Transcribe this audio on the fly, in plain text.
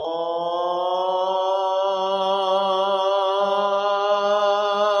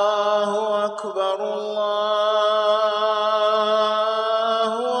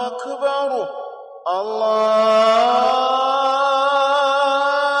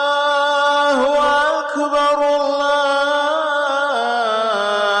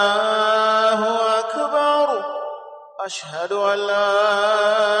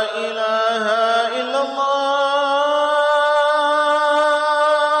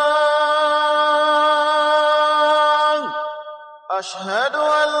أشهد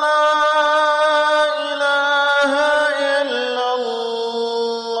أن لا إله إلا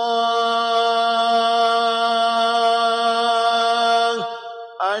الله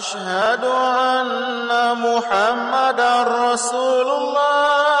أشهد أن محمدا رسول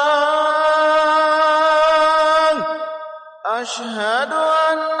الله أشهد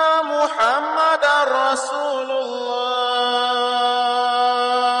أن محمدا رسول الله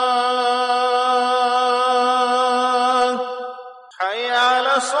حي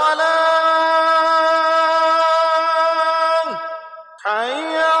على الصلاة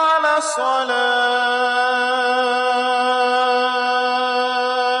حي على الصلاة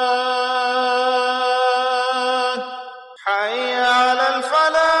حي على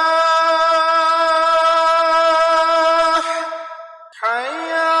الفلاح حي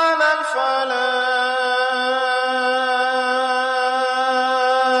على الفلاح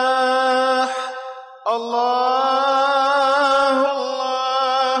الله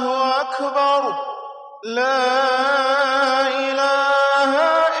أكبر لا إله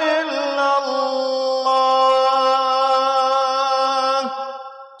إلا الله.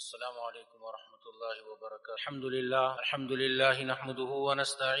 السلام عليكم ورحمة الله وبركاته. الحمد لله نحمده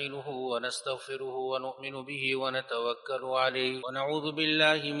ونستعينه ونستغفره ونؤمن به ونتوكل عليه ونعوذ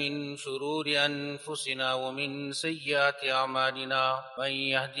بالله من شرور أنفسنا ومن سيئات أعمالنا من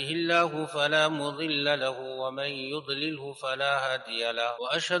يهده الله فلا مضل له ومن يضلله فلا هادي له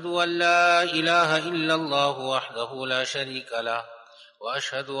وأشهد أن لا إله إلا الله وحده لا شريك له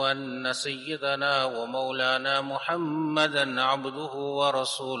وأشهد أن سيدنا ومولانا محمدا عبده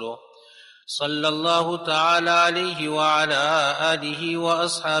ورسوله صلى الله تعالى عليه وعلى آله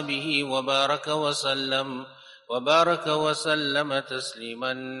وأصحابه وبارك وسلم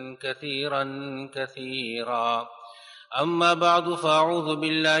تسليما كثيرا أما بعد فأعوذ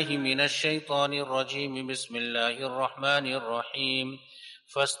بالله من الشيطان الرجيم بسم الله الرحمن الرحيم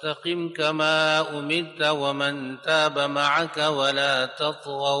فاستقم كما أمرت ومن تاب معك ولا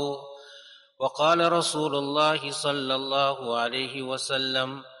تطغوا وقال رسول الله صلى الله عليه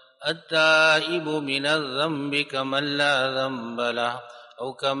وسلم التائب من الذنب كمن لا ذنب له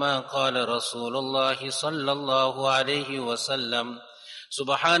أو كما قال رسول الله صلى الله عليه وسلم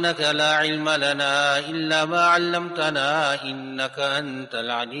سبحانك لا علم لنا إلا ما علمتنا إنك أنت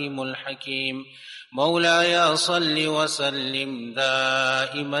العليم الحكيم مولاي صل وسلم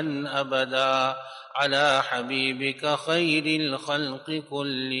دائما أبدا على حبيبك خير الخلق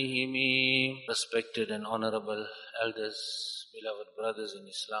كلهم. Respected and honorable elders, beloved brothers in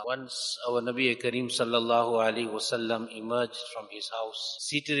Islam. Once our Nabi Kareem sallallahu alaihi wasallam emerged from his house.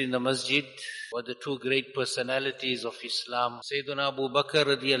 Seated in the masjid were the two great personalities of Islam, Sayyidina Abu Bakr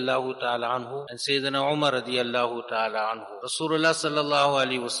radiyallahu ta'ala anhu and Sayyidina Umar radiyallahu ta'ala anhu. Rasulullah sallallahu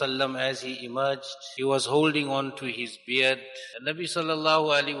alaihi wasallam, as he emerged, he was holding on to his beard. The Nabi sallallahu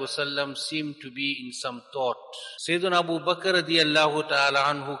alaihi wasallam seemed to be in some thought. Sayyidina Abu Bakr radiyallahu ta'ala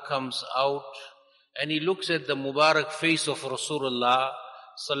anhu comes out and he looks at the Mubarak face of Rasulullah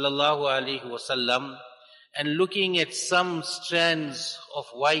sallallahu alaihi wasallam, and looking at some strands of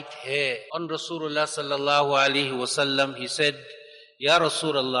white hair on Rasulullah sallallahu alaihi wasallam, he said, Ya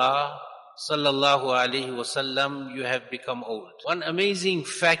Rasulullah sallallahu alaihi wasallam, you have become old. One amazing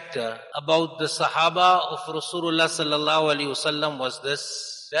factor about the Sahaba of Rasulullah sallallahu alaihi wasallam was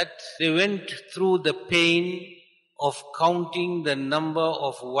this, that they went through the pain of counting the number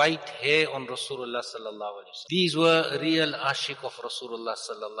of white hair on Rasulullah sallallahu alaihi wasallam. These were real ashik of Rasulullah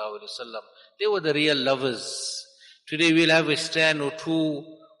sallallahu alaihi wasallam. They were the real lovers. Today we'll have a strand or two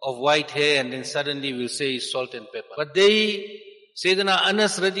of white hair and then suddenly we'll say it's salt and pepper. But Sayyidina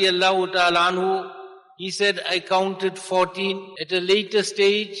Anas radiyallahu ta'ala anhu, he said, I counted 14. At a later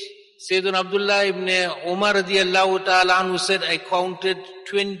stage, Sayyidina Abdullah ibn Umar radiyallahu ta'ala anhu said, I counted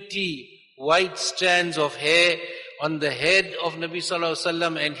 20 white strands of hair on the head of Nabi sallallahu alaihi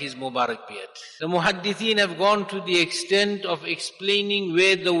wasallam and his Mubarak beard. The muhaddithin have gone to the extent of explaining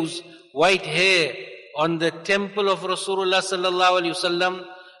where those white hair on the temple of Rasulullah sallallahu alaihi wasallam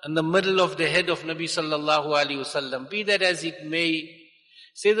and the middle of the head of Nabi sallallahu alaihi wasallam. Be that as it may,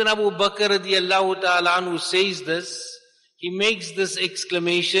 Sayyidina Abu Bakr radiyallahu ta'ala anhu says this, he makes this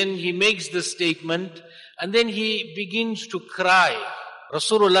exclamation, he makes this statement, and then he begins to cry.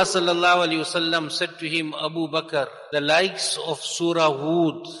 Rasulullah sallallahu alaihi wasallam said to him, Abu Bakr, the likes of Surah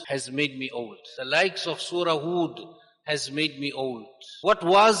Hud has made me old. The likes of Surah Hud has made me old. What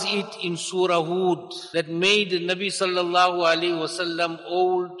was it in Surah Hud that made Nabi sallallahu alaihi wasallam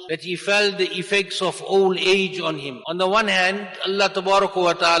old, that he felt the effects of old age on him? On the one hand, Allah tabaraka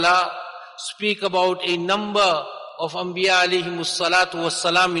wa ta'ala speak about a number of Anbiya alayhimus salatu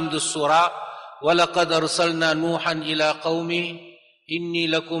wassalam in this surah. وَلَقَدْ أَرْسَلْنَا نُوحًا إِلَىٰ قَوْمِهِ Inni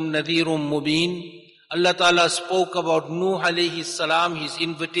lakum nadhirum mubin. Allah Ta'ala spoke about Nuh alayhi salam, his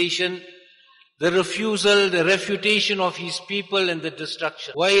invitation, the refusal, the refutation of his people and the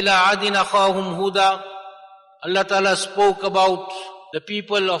destruction. Wa ila adin akhahum huda. Allah Ta'ala spoke about the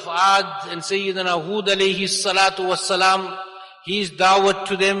people of Ad and Sayyidina Hud alayhi salatu wassalam, his da'wat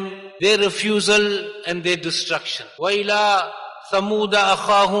to them, their refusal and their destruction. Wa ila thamuda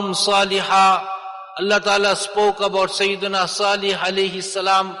akhahum saliha. Allah Ta'ala spoke about Sayyidina Salih alayhi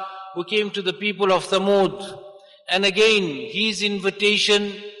salam, who came to the people of Thamud. And again, his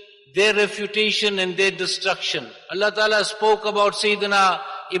invitation, their refutation and their destruction. Allah Ta'ala spoke about Sayyidina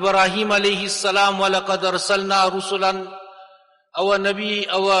Ibrahim alayhi salam, وَلَقَدْ أَرْسَلْنَا رُسُلًا. Our Nabi,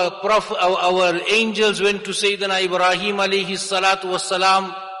 our Prophet, our angels went to Sayyidina Ibrahim alayhi salatu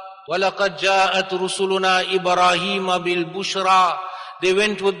wassalam. وَلَقَدْ جَاءَتْ رُسُلُنَا إِبْرَاهِيمَ بِالْبُشْرَى. They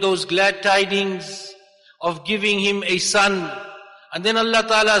went with those glad tidings of giving him a son. And then Allah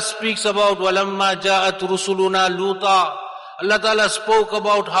Ta'ala speaks about وَلَمَّا جَاءَتْ رُسُلُنَا لُوطًا. Allah Ta'ala spoke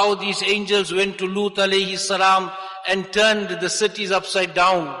about how these angels went to Lut alayhi salam and turned the cities upside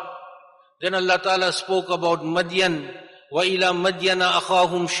down. Then Allah Ta'ala spoke about Madian. وَإِلَى مَدْيَنَ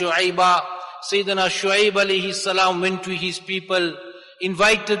أَخَاهُمْ شُعَيْبًا. Sayyidina Shu'aib alayhi salam went to his people,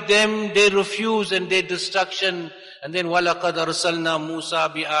 invited them, they refused and their destruction. And then وَلَقَدْ أَرْسَلْنَا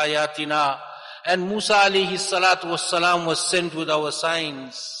مُوسَى بِآيَاتِنَا. And Musa alayhi salatu wassalam was sent with our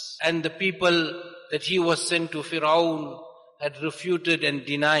signs. And the people that he was sent to Fir'aun had refuted and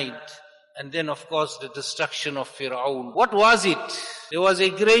denied. And then of course the destruction of Fir'aun. What was it? There was a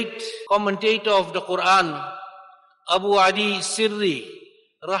great commentator of the Quran, Abu Adi Sirri,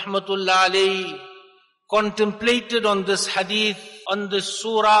 rahmatullah alayhi, contemplated on this hadith, on this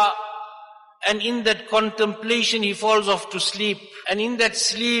surah, and in that contemplation he falls off to sleep. And in that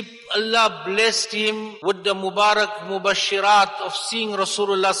sleep, Allah blessed him with the Mubarak Mubashirat of seeing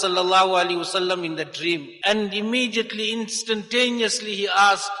Rasulullah sallallahu alaihi wasallam in the dream. And immediately, instantaneously he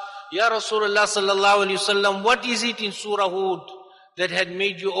asked, Ya Rasulullah sallallahu alaihi wasallam, what is it in Surah Hud that had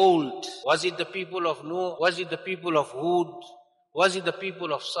made you old? Was it the people of Nuh? Was it the people of Hud? Was it the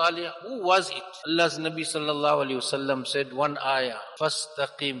people of Salih? Who was it? Allah's Nabi sallallahu alayhi wasallam said one ayah,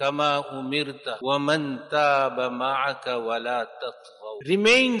 فَاسْتَقِمْ كَمَا أُمِرْتَ وَمَنْ تَابَ مَعَكَ وَلَا تَطْغَوْا.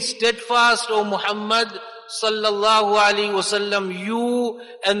 Remain steadfast, O Muhammad sallallahu alayhi wasallam, you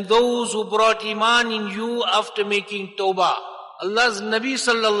and those who brought iman in you after making tawbah. Allah's Nabi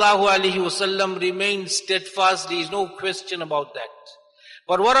sallallahu alayhi wasallam remained steadfast. There is no question about that.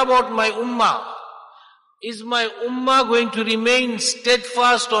 But what about my ummah? Is my ummah going to remain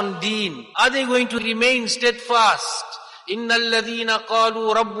steadfast on deen? Are they going to remain steadfast? Inna alladhina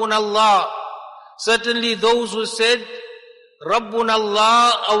qalu Rabbuna Allah. Certainly those who said, Rabbuna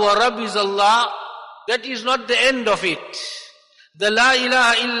Allah, our Rabb is Allah, that is not the end of it. The La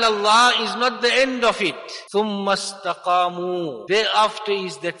ilaha illallah is not the end of it. Thumma istaqamu. Thereafter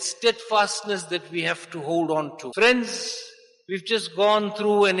is that steadfastness that we have to hold on to. Friends, we've just gone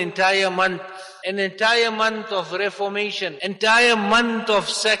through an entire month of reformation, entire month of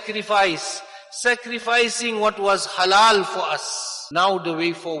sacrifice, sacrificing what was halal for us. Now the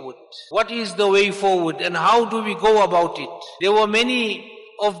way forward. What is the way forward and how do we go about it? There were many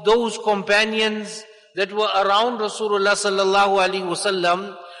of those companions that were around Rasulullah sallallahu alaihi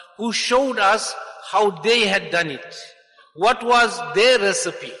wasallam who showed us how they had done it. What was their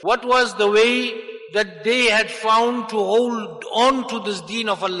recipe? What was the way that they had found to hold on to this deen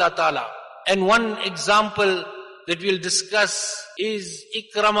of Allah Ta'ala? And one example that we'll discuss is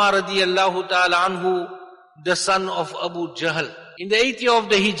Ikramah radiyallahu ta'ala anhu, the son of Abu Jahl. In the 8th year of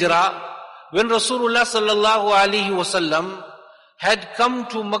the Hijrah, when Rasulullah sallallahu alaihi wasallam had come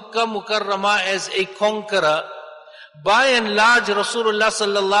to Makkah Mukarramah as a conqueror, by and large Rasulullah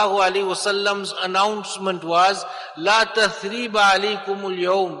sallallahu alaihi wasallam's announcement was, La tathriba alaykumul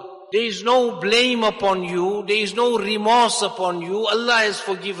yawm. There is no blame upon you. There is no remorse upon you. Allah has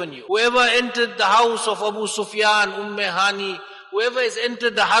forgiven you. Whoever entered the house of Abu Sufyan, Hani, whoever has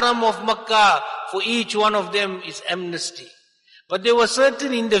entered the haram of Makkah, for each one of them is amnesty. But there were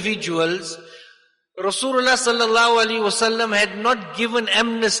certain individuals Rasulullah sallallahu alaihi wasallam had not given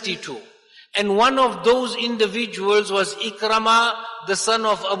amnesty to. And one of those individuals was Ikramah, the son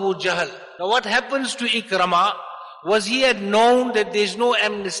of Abu Jahl. Now what happens to Ikramah was he had known that there is no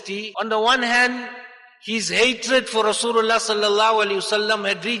amnesty. On the one hand, his hatred for Rasulullah sallallahu alaihi wasallam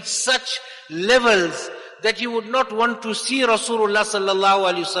had reached such levels that he would not want to see Rasulullah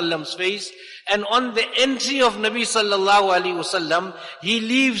sallallahu alaihi wasallam's face. And on the entry of Nabi sallallahu alaihi wasallam, he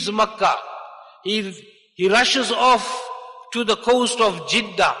leaves Makkah. He rushes off to the coast of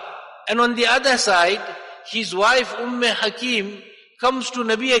Jeddah. And on the other side, his wife Hakim comes to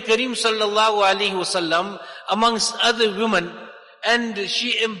Nabi Kareem sallallahu alaihi wasallam amongst other women, and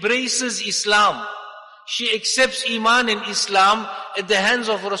she embraces Islam. She accepts Iman in Islam at the hands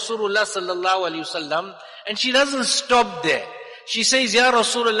of Rasulullah sallallahu alaihi wasallam, and she doesn't stop there. She says, Ya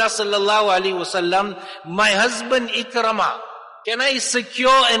Rasulullah sallallahu alaihi wasallam, my husband Ikramah, can I secure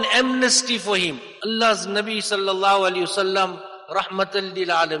an amnesty for him? Allah's Nabi sallallahu alaihi wasallam, rahmatan lil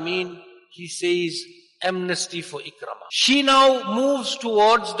alameen, he says, amnesty for Ikramah. She now moves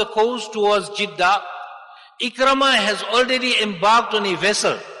towards the coast, towards Jeddah. Ikramah has already embarked on a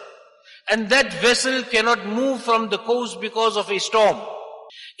vessel, and that vessel cannot move from the coast because of a storm.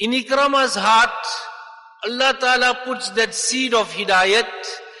 In Ikramah's heart, Allah Ta'ala puts that seed of hidayat,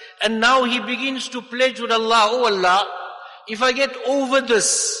 and now he begins to pledge with Allah, oh Allah, if I get over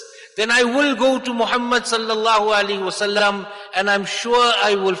this, then I will go to Muhammad sallallahu alaihi wasallam, and I'm sure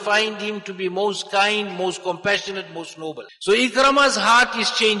I will find him to be most kind, most compassionate, most noble. So Ikramah's heart is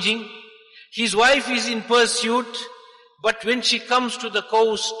changing. His wife is in pursuit, but when she comes to the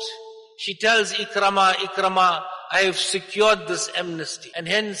coast, she tells Ikramah, Ikramah, I have secured this amnesty. And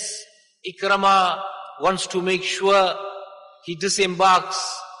hence, Ikramah wants to make sure he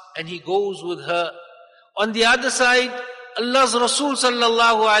disembarks and he goes with her. On the other side, Allah's Rasul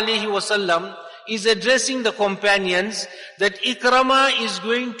sallallahu alaihi wasallam is addressing the companions that Ikramah is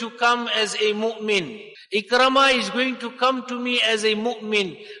going to come as a mu'min. Ikramah is going to come to me as a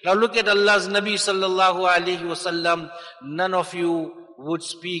mu'min. Now look at Allah's Nabi sallallahu alaihi wasallam. None of you would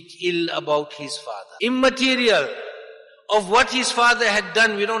speak ill about his father. Immaterial of what his father had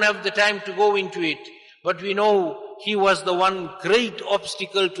done, we don't have the time to go into it. But we know he was the one great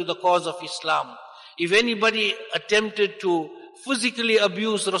obstacle to the cause of Islam. If anybody attempted to physically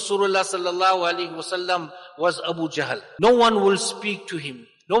abuse Rasulullah sallallahu alaihi wasallam, was Abu Jahl. No one will speak to him.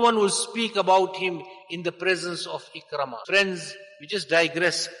 No one will speak about him in the presence of Ikramah. Friends, we just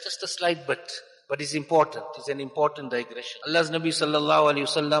digress just a slight bit, but it's important. It's an important digression. Allah's Nabi sallallahu alaihi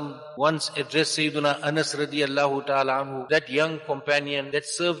wasallam once addressed Sayyiduna Anas radiyallahu ta'ala anhu, that young companion that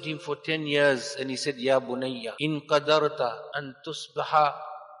served him for 10 years, and he said, Ya bunayya, in qadarta an tusbaha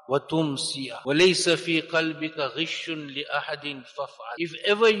وَتُمْسِيَ وَلَيْسَ فِي قَلْبِكَ غِشٌّ لِأَحَدٍ فَافْعَلْ. If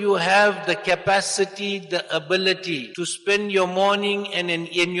ever you have the capacity, the ability to spend your morning and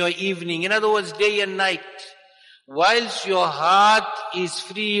in your evening, in other words, day and night, whilst your heart is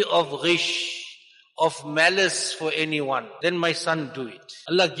free of ghish, of malice for anyone, then my son, do it.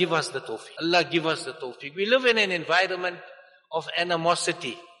 Allah give us the tawfiq. Allah give us the tawfiq. We live in an environment of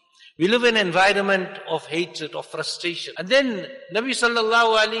animosity. We live in an environment of hatred, of frustration. And then Nabi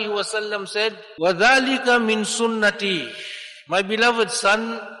sallallahu alaihi wasallam said, وَذَلِكَ مِن sunnati. My beloved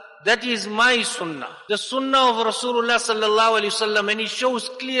son, that is my sunnah. The sunnah of Rasulullah sallallahu alaihi wasallam. And he shows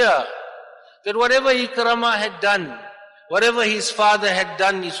clear that whatever Ikramah had done, whatever his father had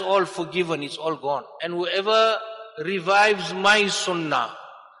done, is all forgiven, it's all gone. And whoever revives my sunnah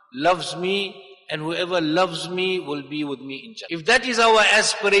loves me, and whoever loves me will be with me in Jannah. If that is our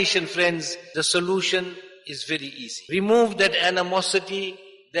aspiration, friends, the solution is very easy. Remove that animosity,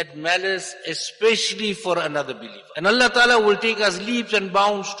 that malice, especially for another believer. And Allah Ta'ala will take us leaps and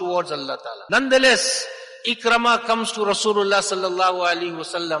bounds towards Allah Ta'ala. Nonetheless, Ikramah comes to Rasulullah sallallahu alaihi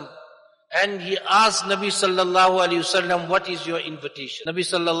wasallam, and he asks Nabi sallallahu alaihi wasallam, what is your invitation? Nabi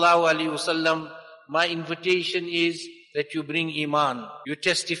sallallahu alaihi wasallam, my invitation is that you bring Iman. You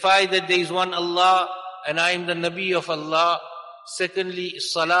testify that there is one Allah and I am the Nabi of Allah. Secondly,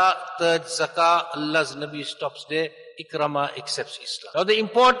 Salah. Third, Zakah. Allah's Nabi stops there. Ikramah accepts Islam. Now the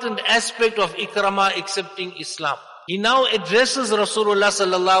important aspect of Ikramah accepting Islam, he now addresses Rasulullah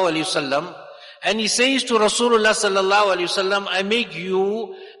sallallahu alaihi wasallam, and he says to Rasulullah sallallahu alaihi wasallam, I make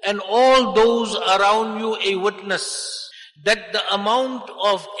you and all those around you a witness that the amount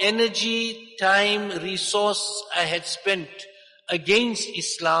of energy, time, resource I had spent against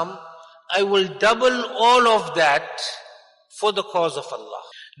Islam, I will double all of that for the cause of Allah.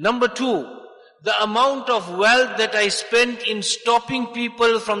 Number two, the amount of wealth that I spent in stopping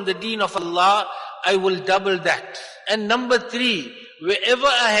people from the deen of Allah, I will double that. And number three, wherever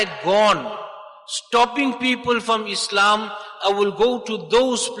I had gone, stopping people from Islam, I will go to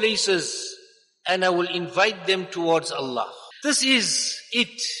those places and I will invite them towards Allah. This is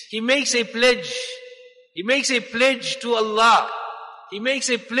it. He makes a pledge. He makes a pledge to Allah. He makes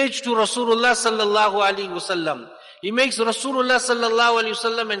a pledge to Rasulullah sallallahu alaihi wasallam. He makes Rasulullah sallallahu alaihi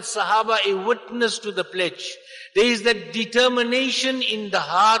wasallam and Sahaba a witness to the pledge. There is that determination in the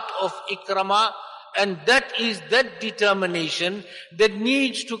heart of Ikramah, and that is that determination that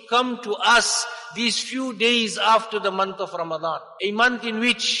needs to come to us these few days after the month of Ramadan. A month in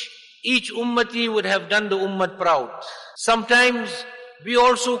which each ummati would have done the ummat proud. Sometimes we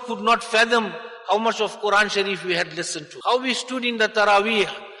also could not fathom how much of Quran Sharif we had listened to, how we stood in the Taraweeh,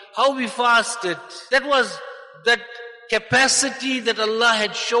 how we fasted. That was that capacity that Allah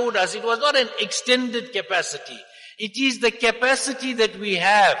had showed us. It was not an extended capacity. It is the capacity that we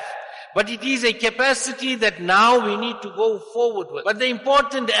have. But it is a capacity that now we need to go forward with. But the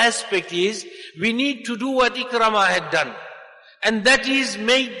important aspect is we need to do what Ikramah had done. And that is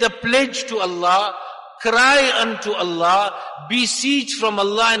make the pledge to Allah, cry unto Allah, beseech from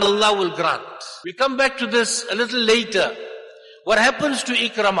Allah, and Allah will grant. We'll come back to this a little later. What happens to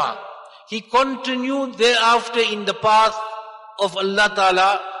Ikramah? He continued thereafter in the path of Allah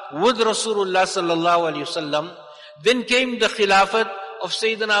Ta'ala with Rasulullah Sallallahu Alaihi Wasallam. Then came the Khilafat of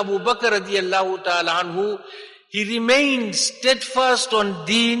Sayyidina Abu Bakr radiyallahu ta'ala anhu. He remained steadfast on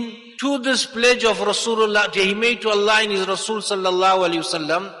deen to this pledge of Rasulullah. He made to Allah and His Rasul Sallallahu Alaihi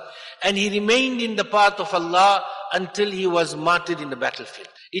Wasallam. And he remained in the path of Allah until he was martyred in the battlefield.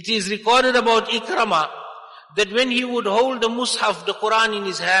 It is recorded about Ikramah that when he would hold the Mus'haf, the Quran in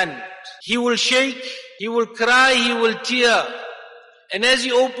his hand, he will shake, he will cry, he will tear. And as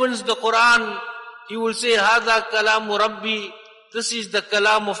he opens the Quran, he will say, Hada kalamu Rabbi, this is the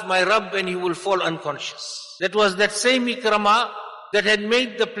kalam of my Rabb, and he will fall unconscious. That was that same Ikramah that had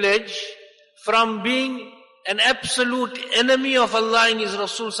made the pledge from being an absolute enemy of Allah and His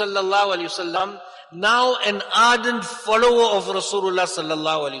Rasul Sallallahu Alaihi Wasallam, now an ardent follower of Rasulullah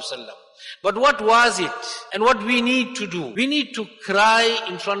Sallallahu Alaihi Wasallam. But what was it? And what we need to do? We need to cry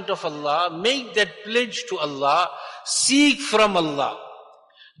in front of Allah, make that pledge to Allah, seek from Allah.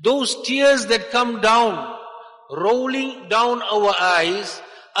 Those tears that come down, rolling down our eyes,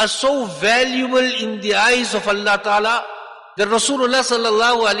 are so valuable in the eyes of Allah Ta'ala that Rasulullah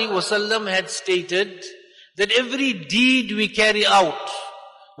Sallallahu Alaihi Wasallam had stated that every deed we carry out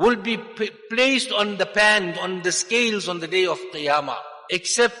will be placed on the pan, on the scales on the day of Qiyamah,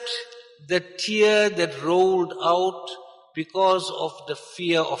 except the tear that rolled out because of the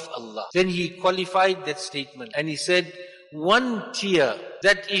fear of Allah. Then he qualified that statement and he said, one tear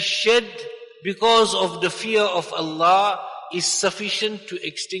that is shed because of the fear of Allah is sufficient to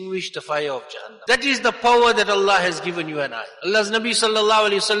extinguish the fire of Jahannam. That is the power that Allah has given you and I. Allah's Nabi Sallallahu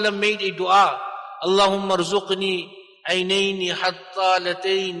Alaihi Wasallam made a dua, Allahumma rzuqni aynayni hatta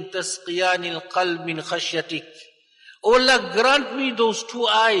latayn tasqiyani al-qalb min khashyatik. Oh Allah, grant me those two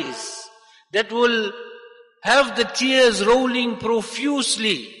eyes that will have the tears rolling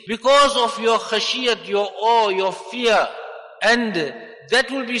profusely because of your khashiyat, your awe, your fear. And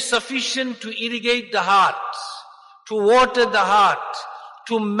that will be sufficient to irrigate the heart, to water the heart,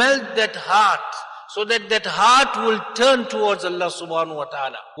 to melt that heart, so that that heart will turn towards Allah subhanahu wa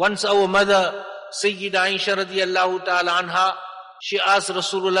ta'ala. Once our mother, Sayyida Aisha radiyallahu ta'ala anha, she asked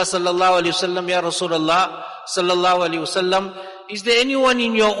Rasulullah sallallahu alayhi wasallam, Ya Rasulullah sallallahu alayhi wasallam, is there anyone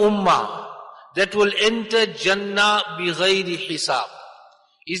in your ummah that will enter Jannah bi ghayri hisab?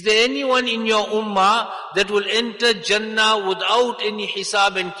 Is there anyone in your ummah that will enter Jannah without any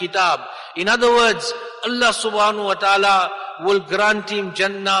hisab and kitab? In other words, Allah subhanahu wa ta'ala will grant him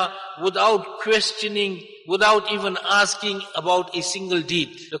Jannah without questioning, without even asking about a single deed.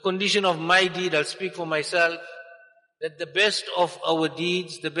 The condition of my deed, I'll speak for myself, that the best of our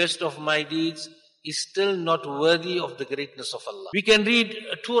deeds, the best of my deeds, is still not worthy of the greatness of Allah. We can read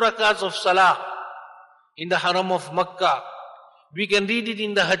 2 rakats of salah in the haram of Makkah. We can read it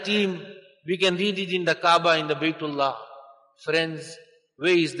in the Hatim. We can read it in the Kaaba, in the Baytullah. Friends,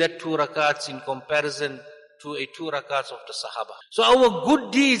 where is that 2 rakats in comparison to a 2 rakats of the Sahaba? So our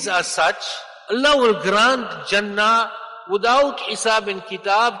good deeds are such, Allah will grant Jannah without hisab and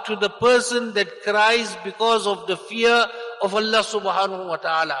kitab to the person that cries because of the fear of Allah subhanahu wa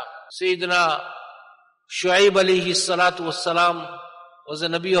ta'ala. Sayyidina Shu'aib alayhi salatu wassalam was a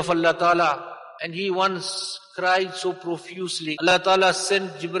Nabi of Allah ta'ala, and he once cried so profusely. Allah ta'ala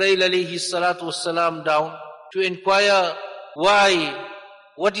sent Jibreel alayhi salatu wassalam down to inquire why,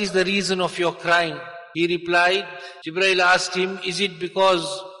 what is the reason of your crying? He replied, Jibreel asked him, is it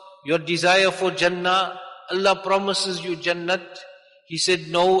because your desire for Jannah, Allah promises you Jannat? He said,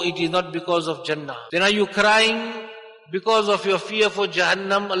 no, it is not because of Jannah. Then are you crying because of your fear for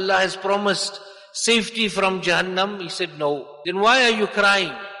Jahannam? Allah has promised safety from Jahannam. He said, no. Then why are you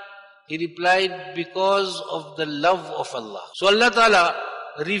crying? He replied, because of the love of Allah. So Allah Ta'ala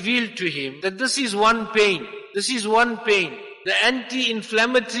revealed to him that this is one pain. This is one pain. The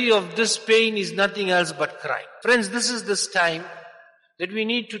anti-inflammatory of this pain is nothing else but crying. Friends, this is this time that we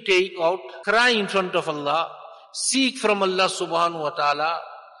need to take out, cry in front of Allah, seek from Allah subhanahu wa ta'ala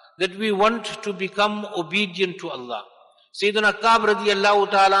that we want to become obedient to Allah. Sayyidina Ka'b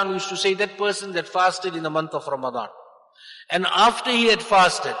radiallahu ta'ala used to say, that person that fasted in the month of Ramadan, and after he had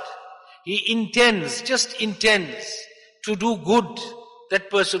fasted, he intends to do good, that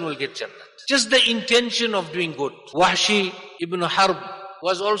person will get Jannah. Just the intention of doing good. Wahshi ibn Harb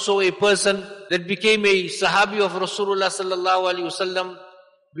was also a person that became a Sahabi of Rasulullah sallallahu alaihi wasallam.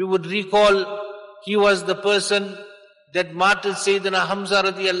 We would recall he was the person that martyred Sayyidina Hamza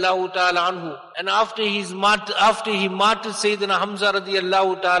radiallahu ta'ala anhu. And after he martyred Sayyidina Hamza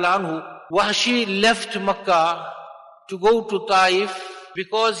radiallahu ta'ala anhu, Wahshi left Makkah to go to Taif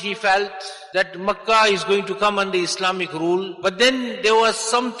because he felt that Makkah is going to come under Islamic rule. But then there was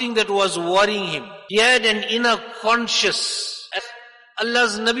something that was worrying him. He had an inner conscience.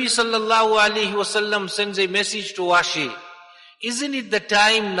 Allah's Nabi sallallahu alaihi wasallam sends a message to Wahshi. Isn't it the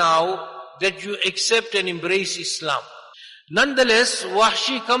time now that you accept and embrace Islam? Nonetheless,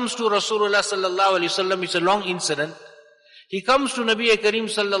 Wahshi comes to Rasulullah sallallahu alaihi wasallam. It's a long incident. He comes to Nabi Karim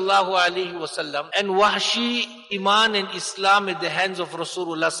sallallahu alaihi wasallam, and Wahshi Iman and Islam at the hands of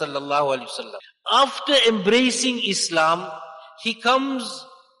Rasulullah sallallahu alaihi wasallam. After embracing Islam, he comes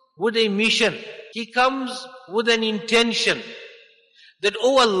with a mission. He comes with an intention that,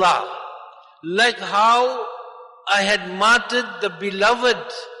 oh Allah, like how I had martyred the beloved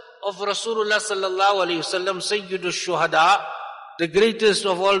of Rasulullah sallallahu alaihi wasallam, Sayyidul Shuhada, the greatest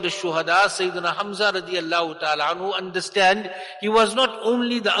of all the Shuhada, Sayyidina Hamza radiallahu ta'ala anhu, understand, he was not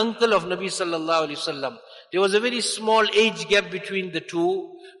only the uncle of Nabi sallallahu alaihi wasallam. There was a very small age gap between the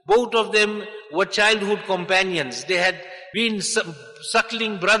two. Both of them were childhood companions. They had been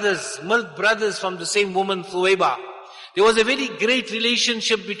suckling brothers, milk brothers from the same woman, Thuwaiba. There was a very great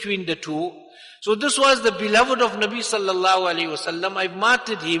relationship between the two. So this was the beloved of Nabi sallallahu alaihi wasallam. I've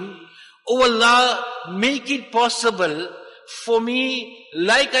martyred him. Oh Allah, make it possible for me,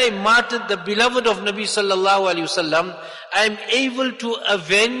 like I martyred the beloved of Nabi sallallahu alaihi wasallam, I am able to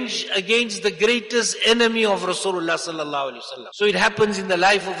avenge against the greatest enemy of Rasulullah sallallahu alaihi wasallam. So it happens in the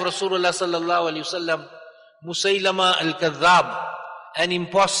life of Rasulullah sallallahu alaihi wasallam, Musaylama al-Kadhab, an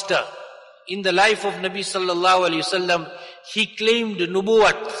impostor. In the life of Nabi sallallahu alaihi wasallam, he claimed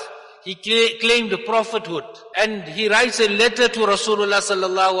nubuwat. He claimed prophethood. And he writes a letter to Rasulullah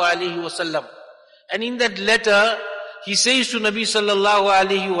sallallahu alaihi wasallam. And in that letter, he says to Nabi sallallahu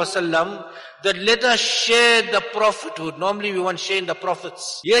alaihi wasallam that let us share the prophethood. Normally we want to share in the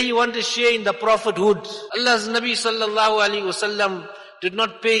prophets. Here he wanted to share in the prophethood. Allah's Nabi sallallahu alaihi wasallam did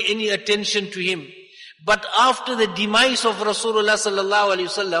not pay any attention to him. But after the demise of Rasulullah sallallahu alaihi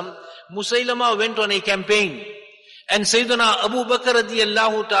wasallam, Musaylama went on a campaign. And Sayyidina Abu Bakr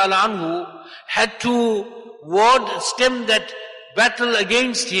radiyallahu ta'ala anhu had to stem that battle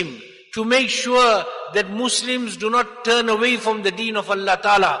against him to make sure that Muslims do not turn away from the deen of Allah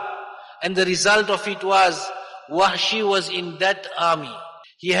Ta'ala. And the result of it was, Wahshi was in that army.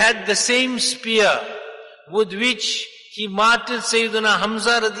 He had the same spear with which he martyred Sayyidina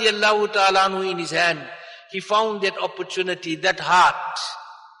Hamza radiyallahu ta'ala anhu in his hand. He found that opportunity, that heart,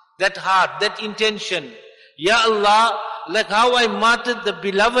 that intention. Ya Allah, like how I martyred the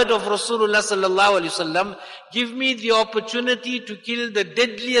beloved of Rasulullah sallallahu alaihi wasallam, give me the opportunity to kill the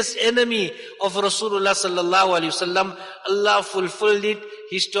deadliest enemy of Rasulullah sallallahu alaihi wasallam. Allah fulfilled it.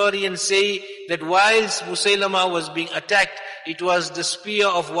 Historians say that whilst Musaylama was being attacked, it was the spear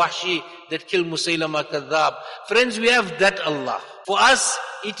of Wahshi that killed Musaylama Kadhab. Friends, we have that Allah. For us,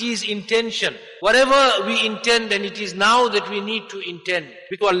 it is intention. Whatever we intend, and it is now that we need to intend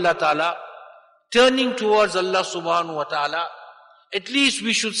with Allah Ta'ala, turning towards Allah subhanahu wa ta'ala. At least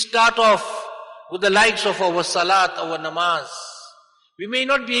we should start off with the likes of our salat, our namaz. We may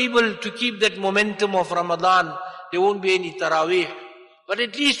not be able to keep that momentum of Ramadan. There won't be any tarawih. But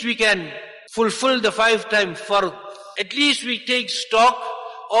at least we can fulfill the 5-time fard. At least we take stock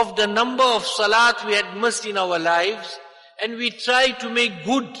of the number of salat we had missed in our lives. And we try to make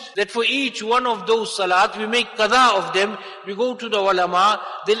good, that for each one of those salat, we make qada of them, we go to the ulama,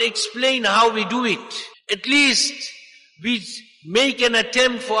 they'll explain how we do it. At least we make an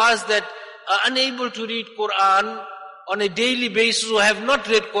attempt for us that are unable to read Quran on a daily basis or have not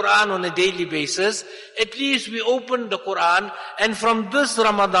read Quran on a daily basis. At least we open the Quran, and from this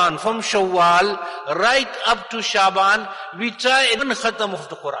Ramadan, from Shawwal, right up to Shaban, we try one khatam of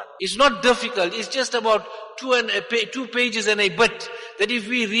the Quran. It's not difficult, it's just about 2 pages and a bit, that if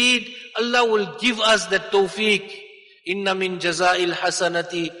we read, Allah will give us that tawfiq. Inna min jaza'il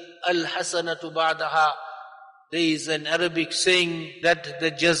hasanati al-hasanatu ba'daha. There is an Arabic saying that the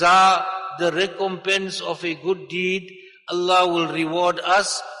jaza, the recompense of a good deed, Allah will reward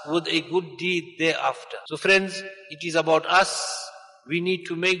us with a good deed thereafter. So friends, it is about us. We need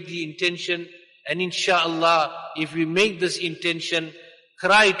to make the intention, And inshallah, if we make this intention,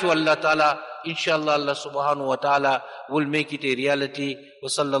 cry to Allah Ta'ala, inshallah Allah subhanahu wa ta'ala will make it a reality. Wa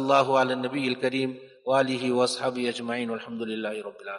sallallahu ala nabiyil kareem wa alihi wa ashabihi ajma'in walhamdulillahi rabbil alamin.